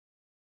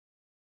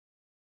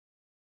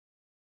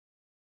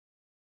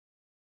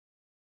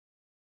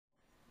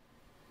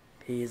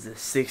He is a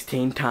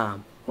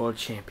 16-time world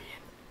champion.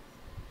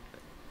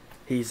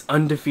 He's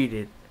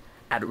undefeated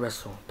at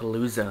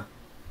WrestlePaloza.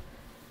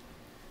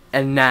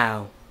 And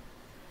now,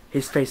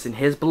 he's facing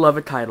his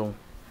beloved title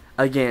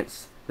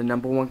against the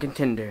 #1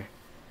 contender,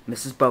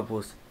 Mrs.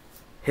 Bubbles.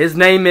 His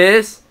name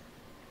is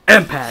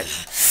Impact.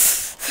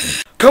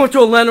 Coming to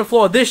Orlando,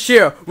 Florida this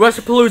year,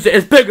 WrestlePaloza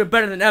is bigger and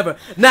better than ever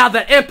now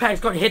that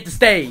Impact's going to hit the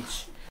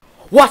stage.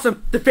 Watch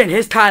him defend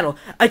his title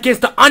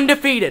against the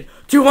undefeated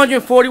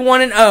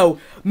 241-0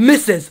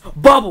 Mrs.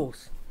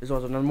 Bubbles. This is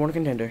also the #1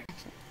 contender.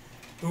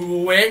 Who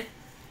will win?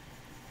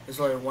 There's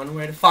only one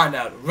way to find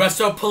out.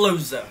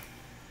 WrestlePaloza.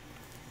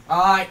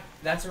 Alright,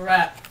 that's a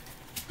wrap.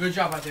 Good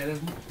job out there.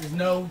 There's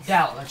no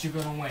doubt that you're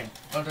gonna win.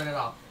 Don't do it at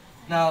all.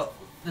 Now,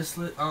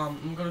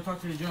 I'm gonna talk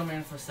to the general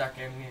manager for a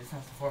second. He just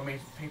has to format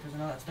papers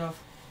and all that stuff.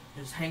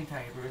 Just hang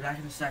tight. We'll be back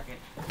in a second.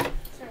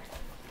 Sir.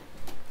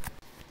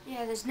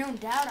 Yeah, there's no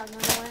doubt I'm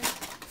gonna win.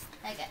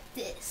 I got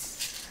this.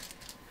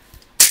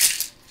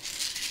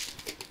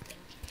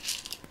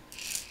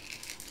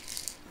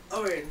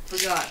 Oh wait,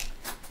 forgot.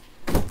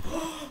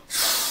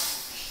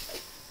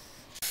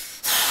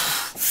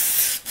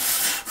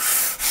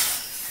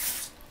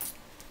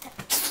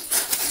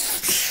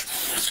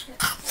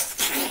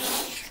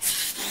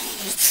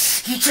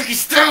 You taking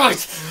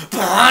steroids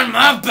behind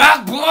my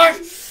back, boy?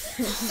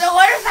 So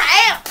what if I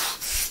am?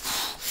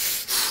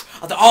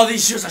 After all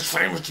these years I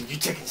trained with you, you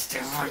taking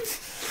steroids?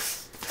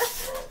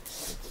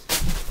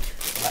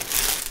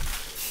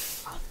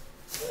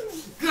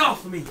 Get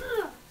off of me!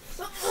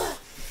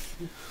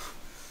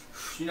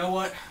 You know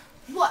what?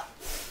 What?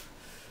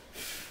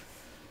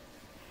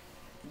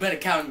 You better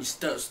count on your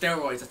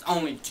steroids. That's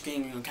only what you're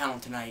going to count on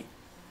tonight.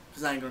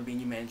 Because I ain't going to be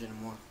your manager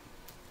anymore.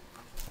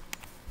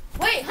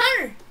 Wait,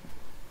 Hunter!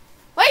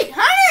 Wait,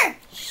 Hunter!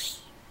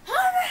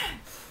 Hunter!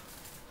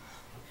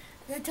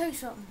 I gotta tell you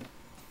something.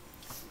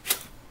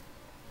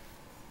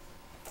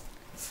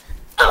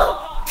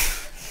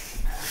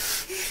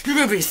 You're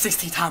going to be a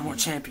 16-time world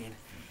champion.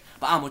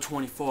 But I'm a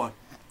 24.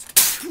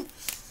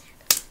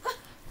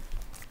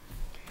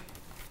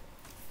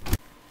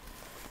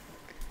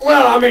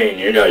 Well, I mean,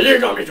 you know,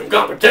 there's gonna be some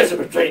competition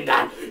between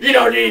that. You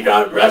know, these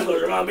other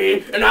wrestlers are gonna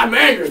be, and that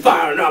man's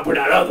firing up with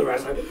that other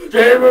wrestler.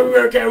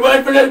 So we can't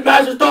wait for this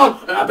match to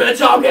start, and I bet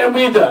y'all can't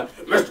wait either.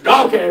 Mr.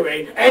 Dog can't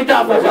wait. Ain't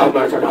that for y'all,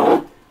 Mr.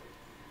 Dog?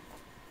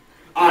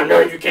 I know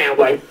you can't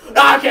wait.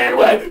 I can't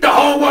wait. The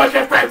whole world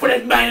can't wait for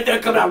this man to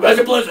come out.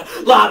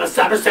 WrestlePaloza live at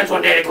 7 Central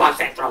and 8 o'clock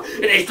Central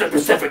in Eastern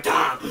Pacific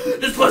time.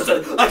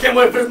 Listen, I can't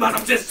wait for this match.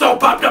 I'm just so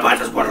pumped up. I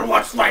just want to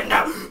watch right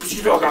now. But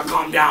you know I gotta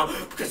calm down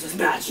because this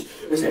match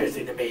is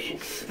everything to me.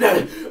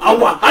 Now,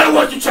 I don't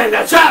want you to change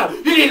that channel.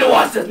 You need to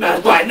watch this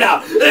match right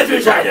now. And if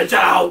you change the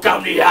channel, the whole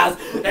company has,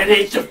 and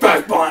it's your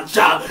firstborn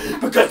child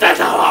because that's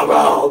how I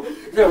roll.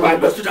 Is that right,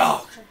 Mr.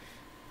 Dog?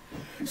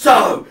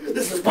 So,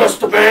 this is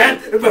Mr. Man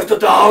and Mr.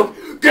 Dog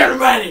getting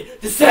ready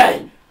to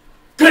say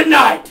good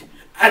night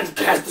and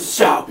cast the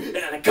show in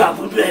a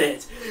couple of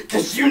minutes.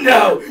 Because you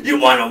know you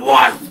want to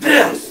watch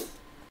this.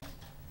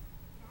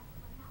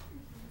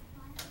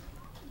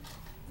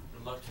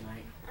 Good luck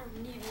tonight. I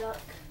need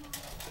luck.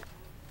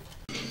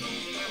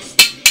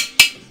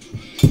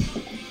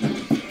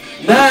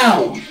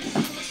 Now,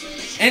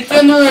 into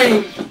the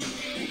ring,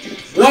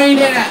 weighing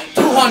in at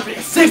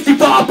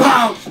 265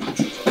 pounds,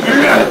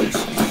 It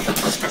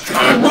is the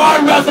Current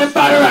World Wrestling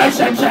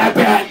Federation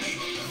Champion,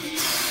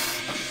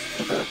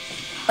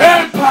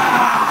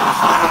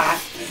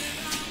 Impact!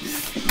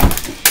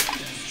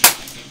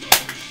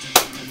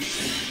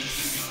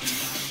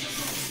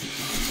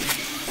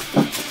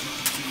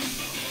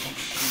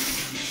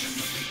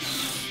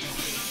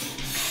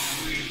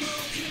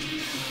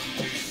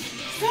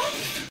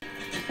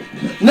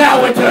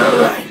 Now into the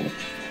ring,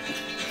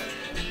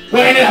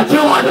 weighing in at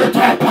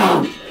 210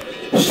 pounds.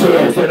 She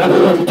is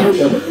another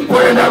contender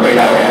for the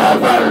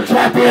WWE World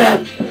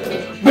Champion,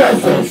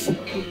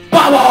 Mrs.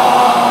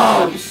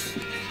 Bubbles!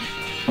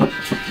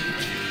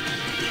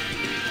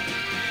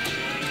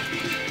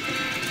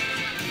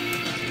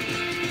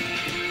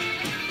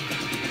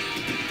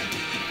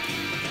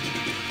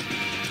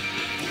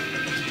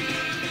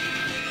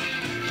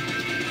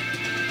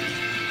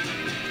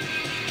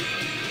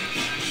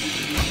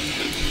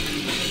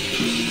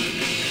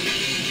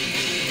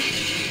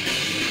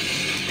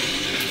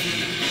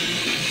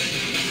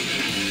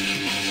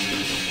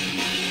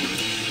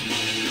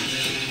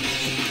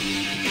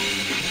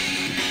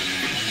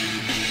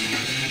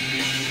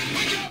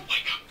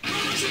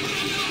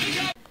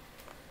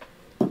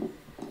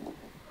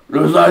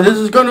 Looks like this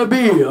is gonna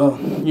be,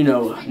 you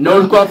know,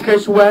 no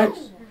disqualification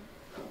wax.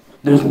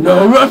 There's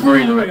no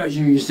referee in the ring, as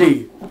you can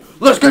see.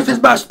 Let's get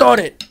this match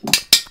started.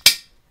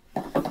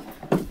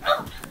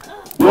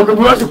 Welcome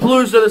to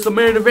WrestlePaloza. This is the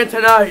main event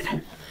tonight.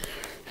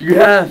 You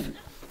have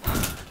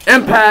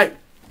Impact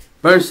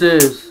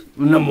versus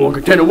the #1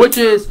 contender, which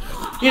is,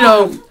 you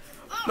know,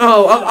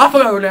 I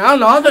forgot her name. I don't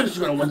know. I think she's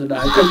gonna win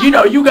tonight because you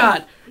know you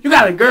got You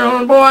got a girl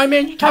and a boy,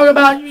 man. You talk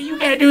about you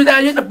can't do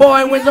that. You're the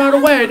boy and wins all the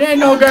way. There ain't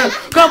no girl.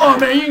 Come on,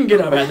 man. You can get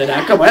up after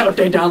that. Come on, that don't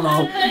take that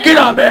long. Get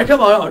up, man.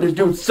 Come on. Oh, this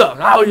dude sucks.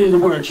 How is he the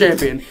world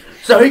champion?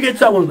 So he gets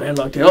someone, man.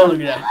 Look at, oh, look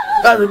at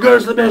that. That's a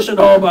good submission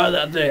all by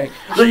that thing.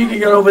 So you can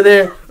get over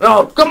there.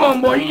 Oh, come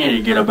on, boy. You need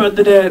to get up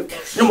after that.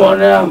 Come on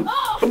now.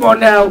 Come on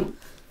now.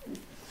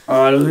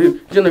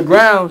 He's in the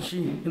ground.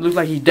 He looks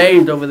like he's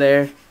dazed over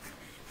there.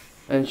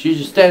 And she's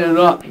just standing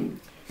up.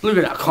 Look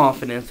at that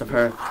confidence of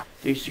her.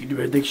 Thinks she can do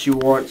everything she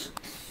wants.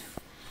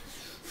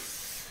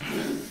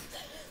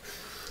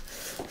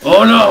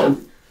 Oh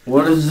no!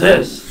 What is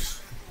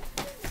this?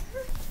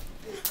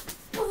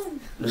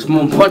 There's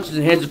more punches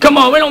and hits. Come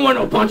on, we don't want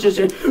no punches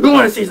here. We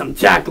want to see some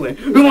tackling.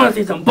 We want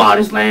to see some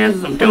body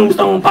slams, some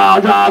tombstone pile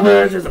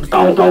drivers, and some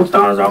stone cold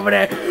stunners over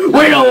there.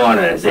 We don't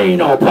want to see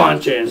no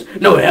punches.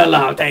 No hell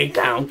out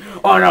takedown.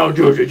 Oh no,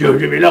 juju,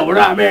 you know what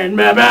I mean,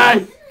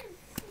 baby?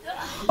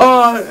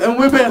 And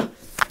we've been...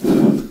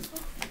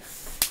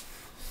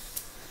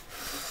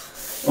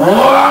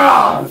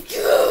 Oh, he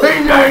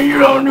said you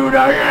don't do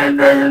that. You ain't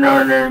doing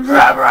none of this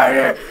crap right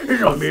here.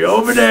 It's gonna be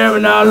over there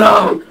in not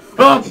long.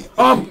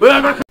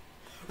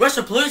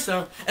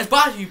 WrestlePaloza is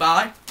brought to you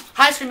by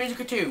High School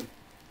Musical 2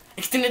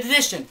 Extended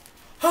Edition.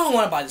 Who would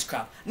want to buy this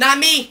crap? Not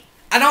me.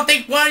 I don't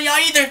think one of y'all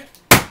either.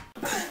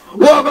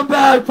 Welcome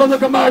back from the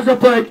commercial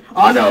break.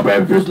 I know,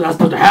 baby, this is not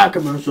supposed to have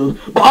commercials,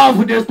 but all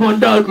this one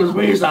does because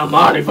we need some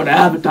money for the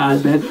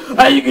advertisement.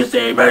 As you can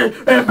see, man,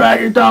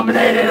 Impact is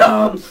dominated.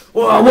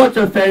 What's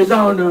her face?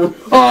 I don't know.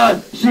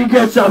 She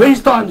gets up. He's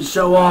starting to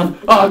show off.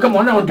 Oh, come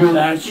on, don't do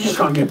that. She's just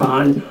gonna get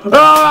behind. Oh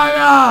my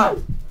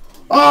God!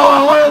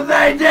 Oh, what if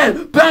they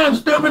did? Pet him,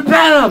 stupid,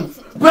 pet him!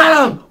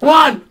 Pet him!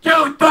 1,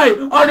 2, 3!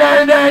 Oh,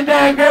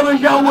 dang, give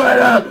us your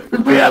winner!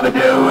 Cause we have a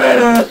new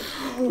winner!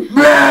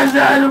 Bears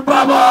and the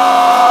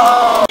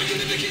bubble!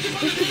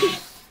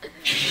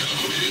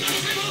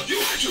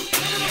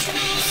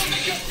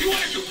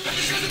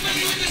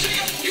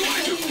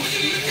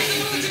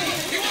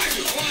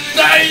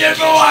 Thank you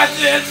for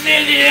watching this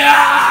video!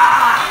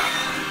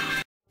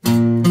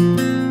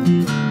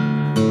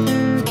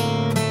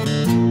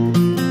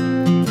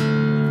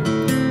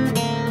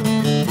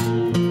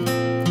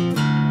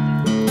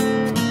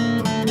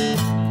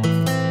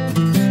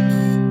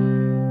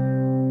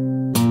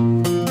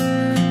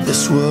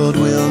 This world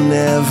will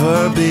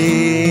never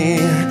be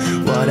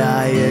what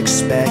I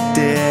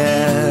expected,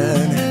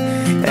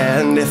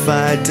 and if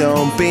I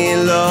don't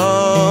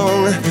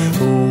belong,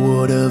 who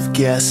would have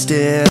guessed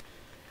it?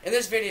 In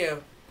this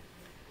video,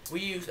 we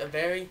use a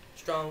very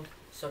strong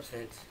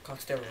substance called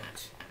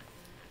steroids.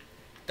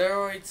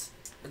 Steroids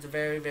is a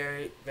very,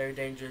 very, very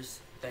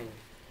dangerous thing.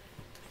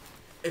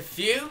 If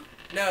you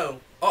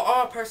know or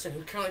are a person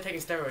who's currently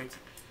taking steroids,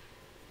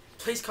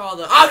 please call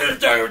the I'm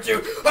just with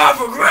you. Have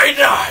a great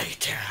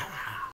night.